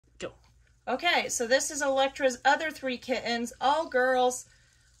Okay, so this is Electra's other 3 kittens, all girls,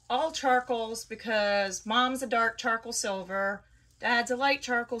 all charcoals, because mom's a dark charcoal silver, dad's a light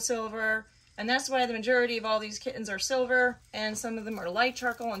charcoal silver, and that's why the majority of all these kittens are silver, and some of them are light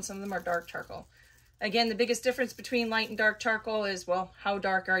charcoal and some of them are dark charcoal. Again, the biggest difference between light and dark charcoal is, well, how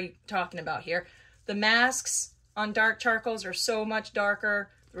dark are you talking about here? The masks on dark charcoals are so much darker.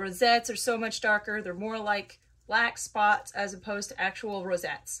 The rosettes are so much darker. They're more like black spots as opposed to actual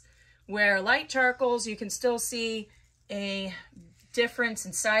rosettes. Where light charcoals, you can still see a difference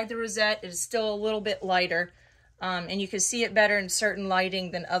inside the rosette. It is still a little bit lighter, and you can see it better in certain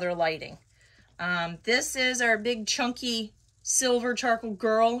lighting than other lighting. This is our big chunky silver charcoal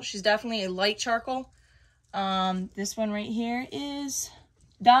girl. She's definitely a light charcoal. This one right here is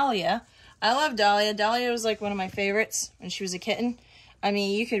Dahlia. I love Dahlia. Dahlia was like one of my favorites when she was a kitten. I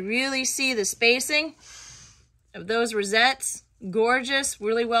mean, you could really see the spacing of those rosettes. Gorgeous,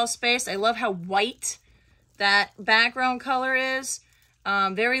 really well spaced. I love how white that background color is.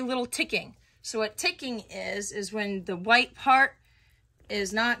 Very little ticking. So what ticking is when the white part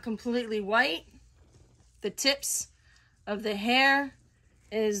is not completely white. The tips of the hair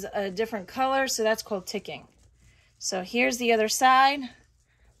is a different color, so that's called ticking. So here's the other side.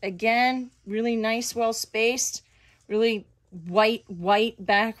 Again, really nice, well spaced, really white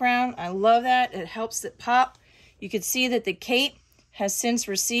background. I love that. It helps it pop. You can see that the cape has since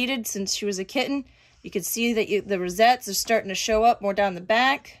receded since she was a kitten. You can see that the rosettes are starting to show up more down the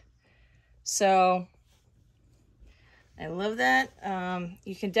back. So I love that.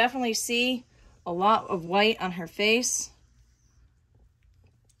 You can definitely see a lot of white on her face.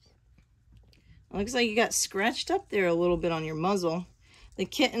 It looks like you got scratched up there a little bit on your muzzle. The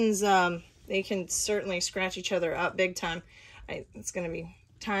kittens, they can certainly scratch each other up big time. It's going to be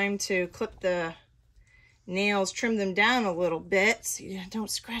time to clip the nails, trim them down a little bit so you don't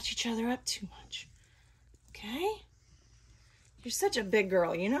scratch each other up too much. Okay? You're such a big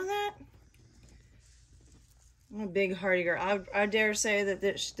girl, you know that? I'm a big, hardy girl. I dare say that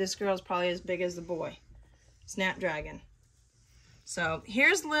this girl is probably as big as the boy. Snapdragon. So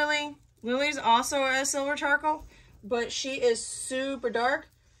here's Lily. Lily's also a silver charcoal, but she is super dark.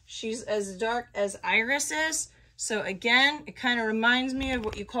 She's as dark as Iris is. So again, it kind of reminds me of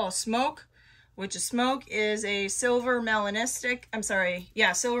what you call a smoke, which a smoke is a silver melanistic.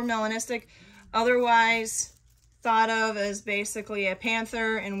 Silver melanistic. Otherwise thought of as basically a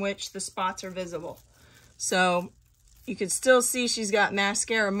panther in which the spots are visible. So you can still see she's got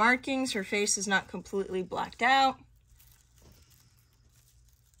mascara markings. Her face is not completely blacked out.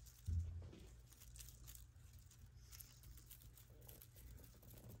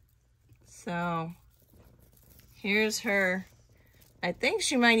 So here's her. I think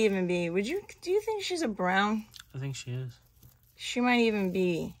she might even be, do you think she's a brown? I think she is. She might even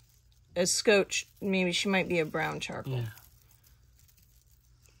be a scotch. Maybe she might be a brown charcoal. Yeah.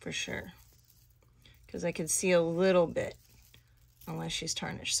 For sure. Because I could see a little bit, unless she's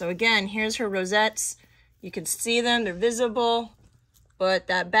tarnished. So again, here's her rosettes. You can see them, they're visible, but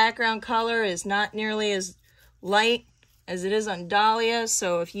that background color is not nearly as light as it is on Dahlia.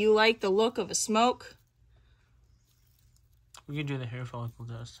 So if you like the look of a smoke, we can do the hair follicle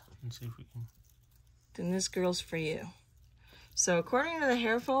test and see if we can. Then this girl's for you. So according to the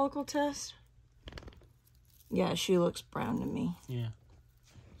hair follicle test, yeah, she looks brown to me. Yeah.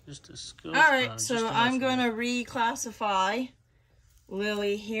 Just a skill. All right, so I'm going to reclassify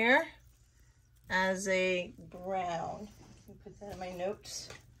Lily here as a brown. Let me put that in my notes.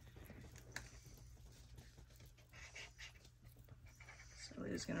 So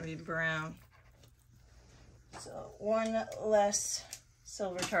Lily's going to be brown. So one less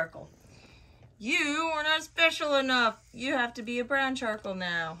silver charcoal. You are not special enough. You have to be a brown charcoal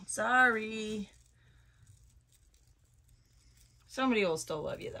now. Sorry. Somebody will still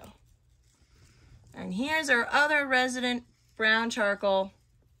love you though. And here's our other resident brown charcoal,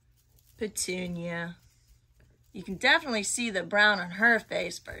 Petunia. You can definitely see the brown on her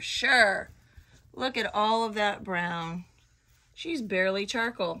face for sure. Look at all of that brown. She's barely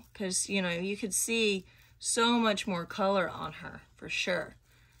charcoal because, you know, you could see so much more color on her for sure.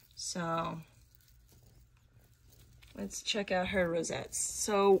 So let's check out her rosettes.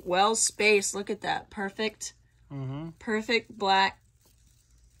 So well spaced. Look at that. Perfect. Perfect black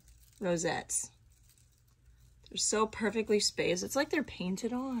rosettes. They're so perfectly spaced. It's like they're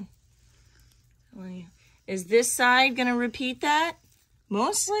painted on. Is this side gonna repeat that?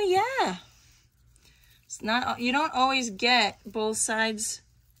 Mostly, yeah. It's not, you don't always get both sides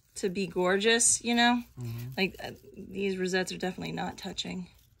to be gorgeous, you know? Like these rosettes are definitely not touching.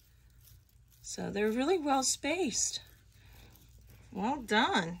 So they're really well spaced. Well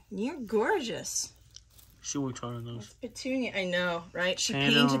done. You're gorgeous. She worked hard on those. Petunia, I know, right? She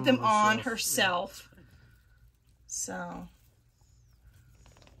Painted painted them on herself. herself. So.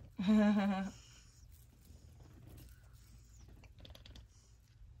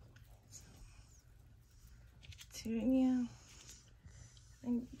 Petunia. I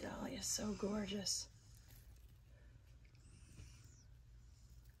think Dahlia's so gorgeous.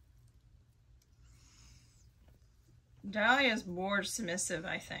 Dahlia's more submissive,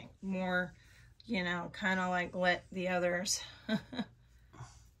 I think. More, you know, kind of like let the others.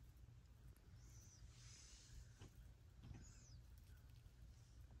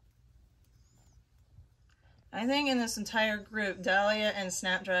 I think in this entire group, Dahlia and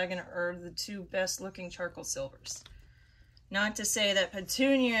Snapdragon are the two best looking charcoal silvers. Not to say that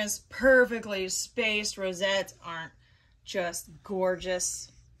Petunia's perfectly spaced rosettes aren't just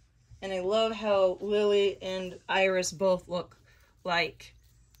gorgeous. And I love how Lily and Iris both look like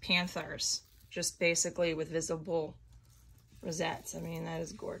panthers, just basically with visible rosettes. I mean, that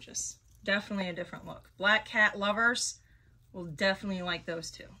is gorgeous. Definitely a different look. Black cat lovers will definitely like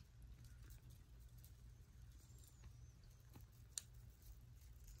those two.